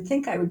interesting. You would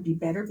think I would be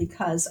better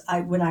because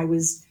when I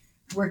was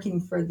working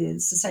for the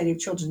Society of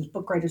Children's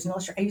Book Writers and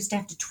Illustrators, I used to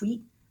have to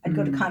tweet. I'd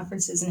go to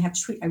conferences and have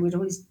to tweet. I would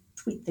always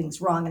tweet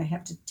things wrong, and I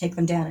have to take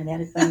them down and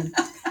edit them.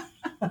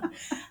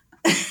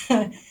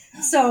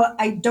 So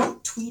I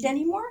don't tweet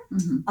anymore,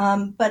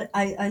 but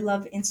I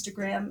love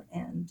Instagram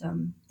and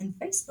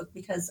Facebook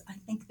because I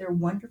think they're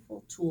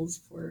wonderful tools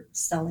for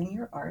selling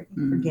your art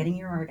and for getting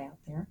your art out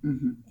there.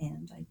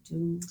 And I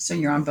do. So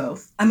you're on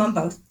both? I'm on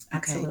both,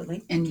 absolutely.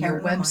 Okay. And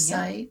your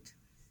website?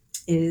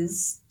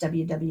 Is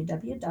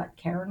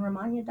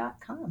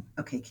www.KarenRomagna.com.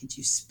 Okay, could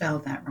you spell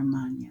that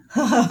Romagna?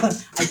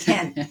 I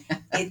can.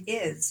 It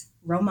is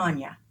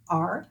Romagna,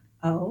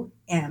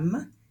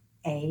 ROMAGNA,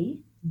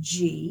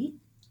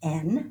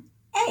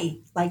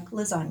 like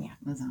lasagna.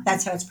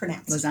 That's how it's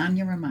pronounced.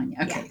 Lasagna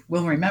Romagna. Okay,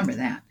 we'll remember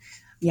that.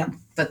 Yep.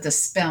 But the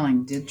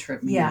spelling did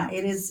trip me up. Yeah,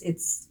 it is.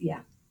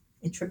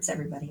 It trips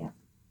everybody up.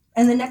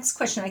 And the next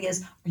question, I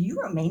guess, are you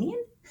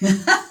Romanian?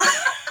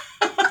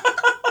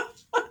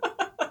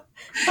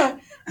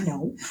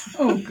 No.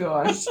 Oh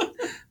gosh.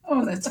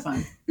 Oh, that's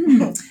fun.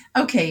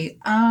 Okay.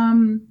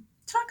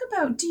 Talk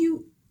about, do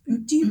you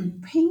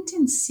paint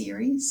in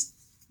series?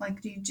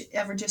 Like, do you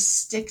ever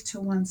just stick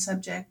to one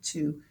subject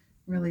to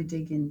really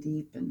dig in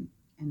deep? And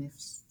if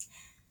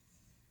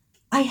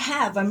I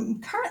have. I'm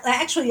currently,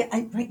 actually,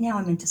 right now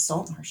I'm into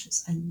salt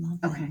marshes. I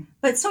love that. Okay.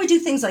 But so I do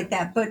things like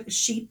that. But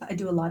sheep, I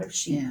do a lot of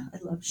sheep. Yeah. I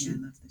love sheep. Yeah,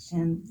 I love the sheep.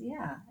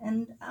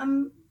 And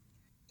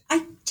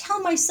I tell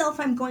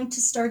myself I'm going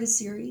to start a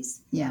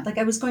series. Yeah. Like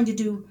I was going to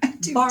do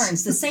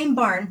barns, the same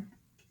barn,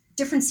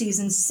 different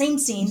seasons, same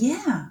scene.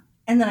 Yeah.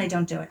 And then I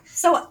don't do it.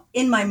 So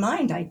in my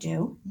mind, I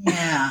do.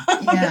 Yeah.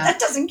 But that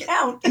doesn't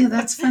count. Yeah,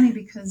 that's funny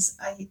because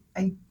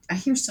I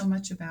hear so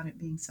much about it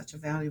being such a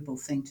valuable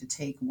thing to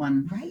take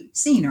one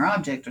scene or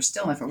object or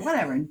still life or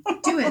whatever and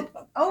do it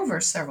over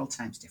several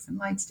times, different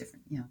lights,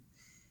 different,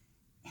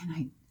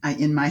 And I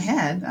in my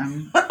head,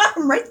 I'm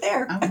right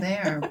there. I'm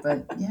there,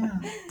 but yeah,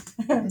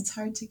 it's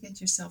hard to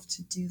get yourself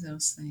to do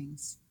those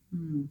things.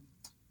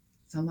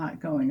 There's a lot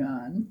going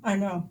on. I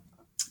know.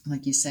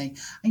 Like you say,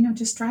 I know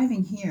just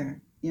driving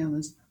here,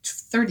 there's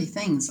 30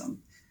 things.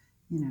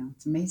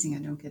 It's amazing I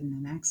don't get in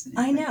an accident.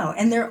 I know.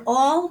 And they're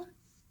all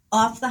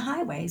off the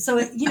highway. So,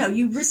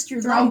 you risk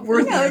your They're all life.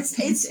 worthy of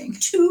painting.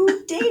 It's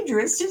too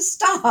dangerous to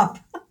stop.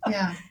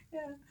 Yeah.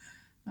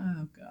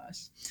 Oh,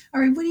 gosh.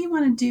 All right. What do you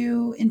want to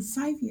do in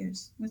 5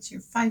 years? What's your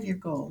 5-year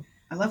goal?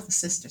 I love the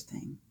sister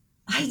thing.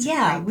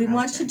 We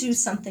want to do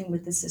something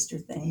with the sister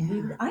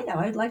thing. Yeah. I know.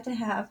 I would like to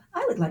have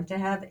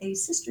a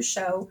sister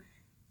show,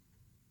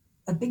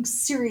 a big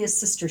serious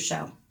sister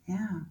show.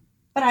 Yeah.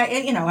 But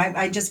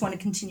I just want to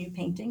continue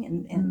painting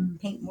and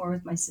paint more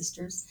with my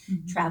sisters,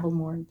 travel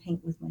more and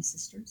paint with my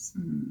sisters.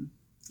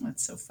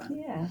 That's so fun.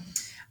 Yeah.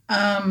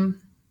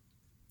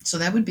 So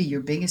that would be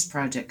your biggest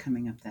project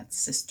coming up, that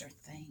sister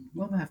thing.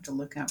 We'll have to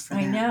look out for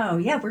that. I know.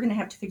 Yeah, we're going to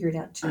have to figure it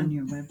out too. On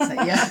your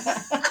website, yeah.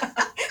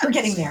 We're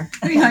getting there.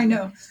 Yeah, I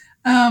know.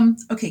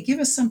 Okay, give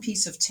us some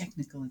piece of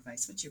technical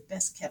advice. What's your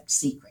best kept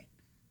secret?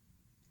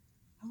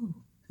 Oh.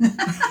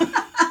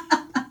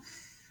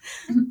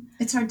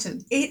 It's hard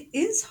to... It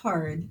is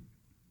hard.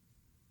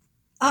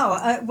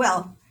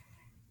 Well,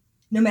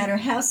 no matter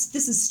how...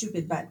 This is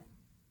stupid, but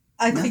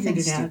I figured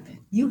it out.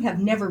 You have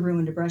never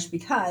ruined a brush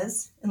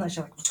because, unless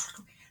you're like...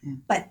 Yeah.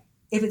 But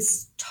if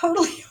it's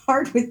totally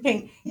hard with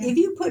paint, if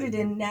you put it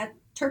in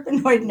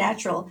Turpenoid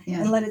Natural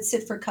and let it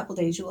sit for a couple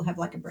days, you will have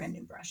like a brand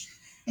new brush.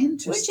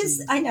 Interesting. Which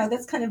is, I know,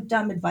 that's kind of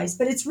dumb advice,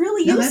 but it's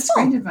really useful. That's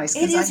great advice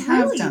because I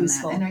have really done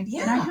useful. that.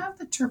 And I have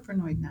the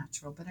Turpenoid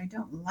Natural, but I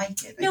don't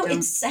like it. No,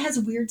 it has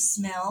a weird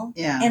smell.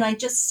 Yeah. And I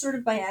just sort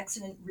of by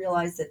accident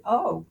realized that,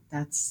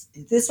 that's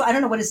it. This, I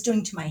don't know what it's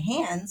doing to my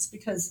hands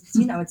because,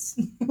 it's,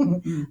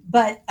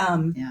 but,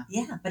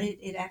 but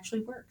it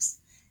actually works.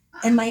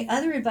 And my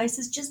other advice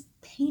is just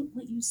paint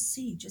what you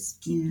see.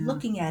 Just keep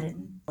looking at it.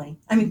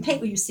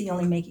 Paint what you see,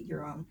 only make it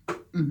your own.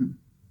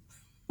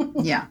 Mm-hmm.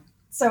 Yeah.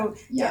 So.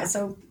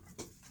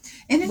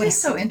 And it is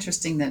so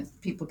interesting that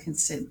people can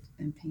sit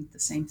and paint the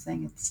same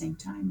thing at the same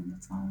time, and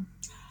it's all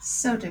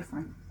so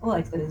different. Well,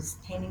 like those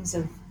paintings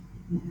of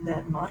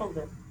that model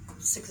that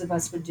 6 of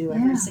us would do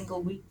every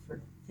single week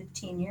for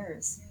 15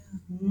 years.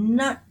 Yeah.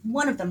 Not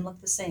one of them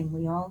looked the same.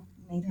 We all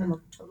made her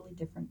look totally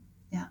different.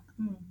 Yeah.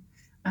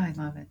 I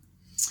love it.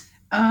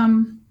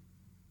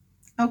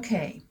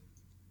 Okay.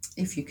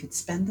 If you could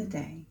spend the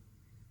day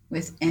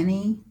with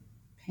any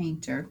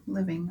painter,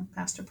 living,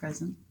 past or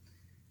present,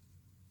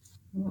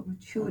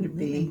 who would it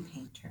be?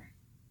 Painter.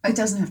 It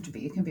doesn't have to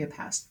be. It can be a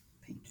past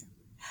painter.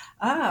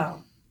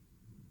 Oh.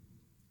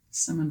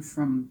 Someone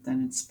that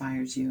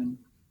inspires you. And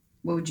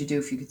what would you do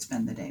if you could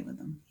spend the day with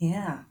them?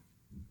 Yeah.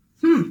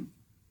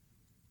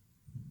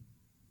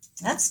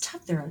 That's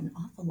tough. There are an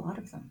awful lot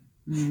of them.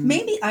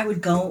 Maybe I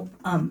would go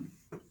on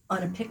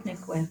a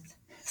picnic with...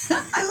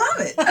 I love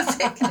it. A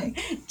picnic.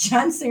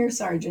 John Singer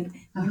Sargent,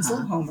 Winslow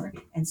Homer,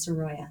 and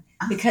Sorolla.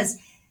 Because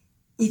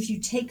if you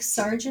take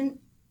Sargent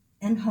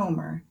and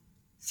Homer,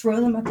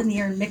 throw them up in the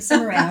air and mix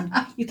them around,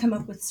 you come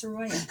up with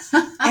Sorolla.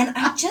 And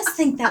I just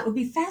think that would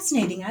be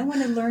fascinating. I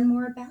want to learn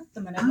more about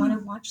them and I want to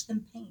watch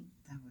them paint.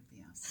 That would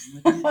be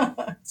awesome, wouldn't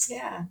it?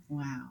 Yeah.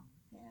 Wow.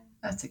 Yeah.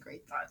 That's a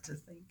great thought to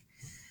think.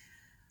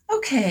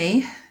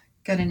 Okay.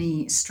 Got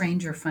any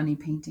strange or funny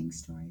painting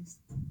stories?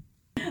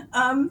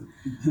 Let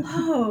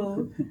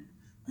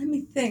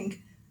me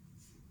think.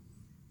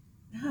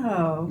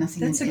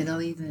 Nothing in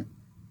Italy that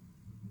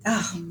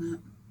came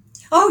up?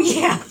 Oh,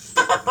 yeah.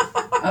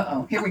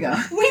 Uh-oh, here we go.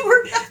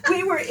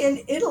 We were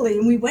in Italy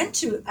and we went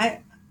to,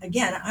 I'm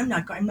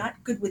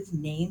not good with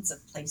names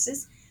of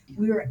places. Yeah.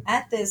 We were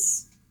at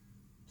this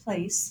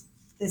place.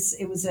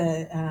 It was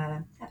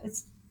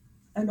it's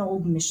an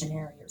old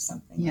missionary or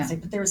something. Yeah.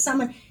 But there was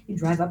someone, you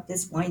drive up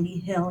this windy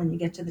hill and you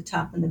get to the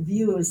top and the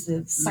view is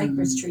the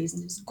cypress trees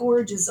and these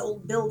gorgeous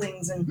old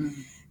buildings and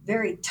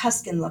very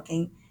Tuscan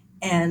looking.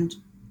 And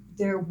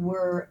there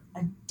were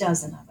a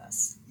dozen of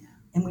us. Yeah.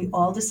 And we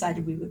all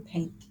decided we would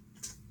paint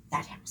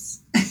that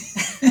house.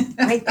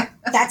 Right there.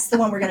 That's the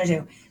one we're going to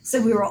do.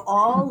 So we were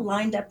all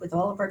lined up with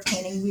all of our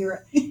painting.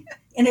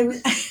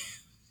 And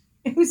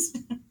it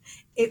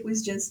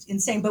was just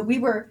insane. But we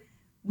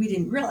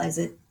didn't realize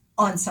it,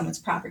 on someone's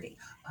property.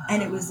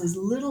 And it was this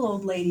little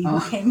old lady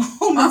who came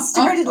home and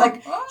started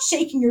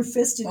shaking her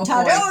fist and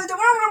tell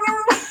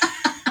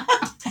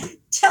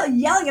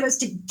yelling at us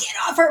to get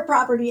off our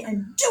property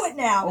and do it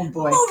now. Oh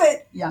boy. Move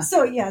it. Yeah.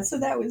 So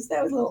that was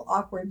a little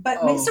awkward. But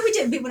so we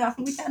did. We went off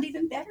and we found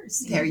even better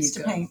scenes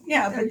to paint.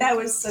 Yeah, there but that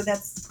was so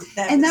that's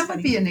that. And was that funny.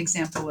 would be an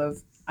example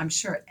of, I'm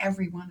sure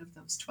every one of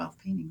those 12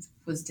 paintings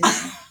was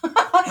different,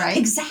 right?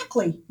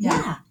 Exactly.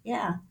 Yeah.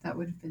 That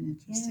would have been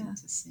interesting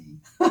to see.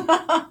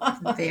 Yeah.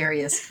 The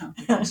various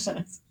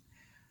compositions.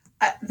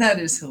 That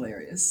is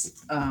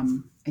hilarious.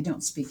 I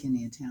don't speak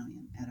any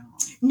Italian at all.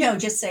 No,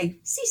 just say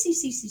si.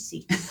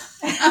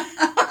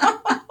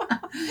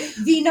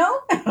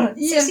 Vino?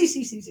 Yeah.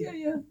 Si.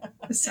 Yeah.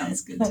 That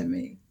sounds good to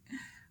me.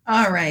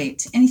 All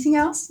right. Anything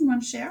else you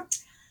want to share?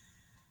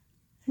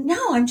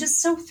 No, I'm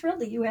just so thrilled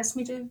that you asked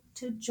me to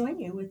join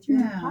you with your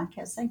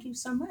podcast. Thank you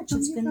so much.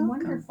 It's been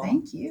wonderful.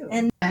 Thank you.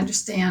 And I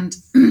understand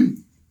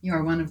you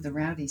are one of the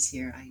rowdies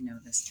here, I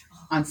noticed,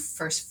 on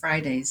First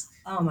Fridays.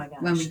 Oh my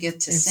gosh. When we get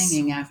to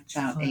singing so after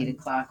about 8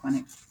 o'clock, when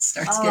it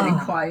starts getting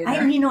quieter.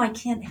 I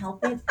can't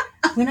help it.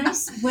 When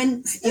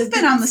You've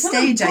been on the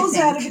stage, I pulls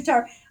think. out a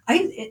guitar.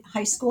 In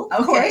high school,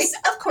 of course.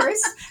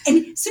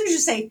 And as soon as you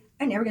say,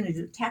 I'm never going to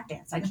do a tap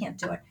dance, I can't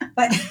do it.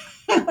 But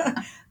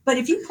but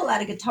if you pull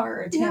out a guitar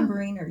or a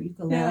tambourine or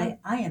ukulele,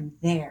 I am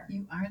there.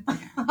 You are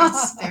there.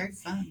 It's very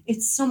fun.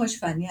 It's so much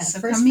fun. Yeah. So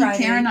First come meet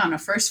Friday. Karen on a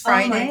First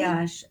Friday. Oh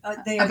my gosh.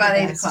 They are about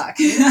the 8 best. o'clock.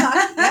 8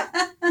 o'clock.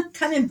 Yep.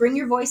 Come and bring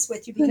your voice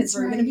with you because That's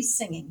we're right. going to be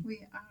singing.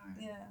 We are.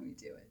 Yeah. We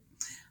do it.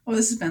 Well,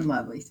 this has been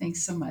lovely.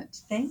 Thanks so much.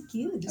 Thank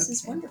you. This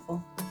is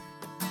wonderful.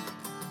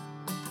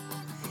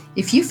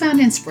 If you found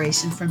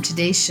inspiration from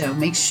today's show,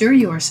 make sure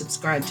you are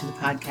subscribed to the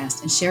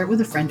podcast and share it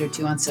with a friend or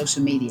two on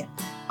social media.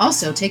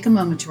 Also, take a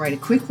moment to write a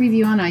quick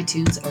review on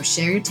iTunes or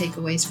share your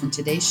takeaways from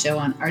today's show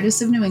on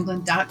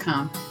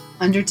artistsofnewengland.com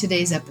under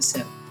today's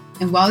episode.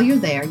 And while you're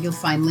there, you'll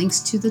find links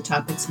to the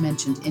topics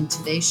mentioned in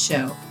today's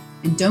show.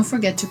 And don't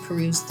forget to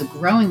peruse the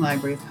growing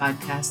library of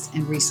podcasts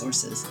and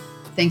resources.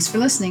 Thanks for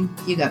listening.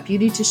 You got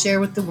beauty to share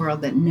with the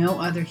world that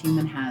no other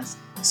human has.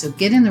 So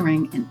get in the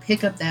ring and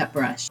pick up that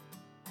brush.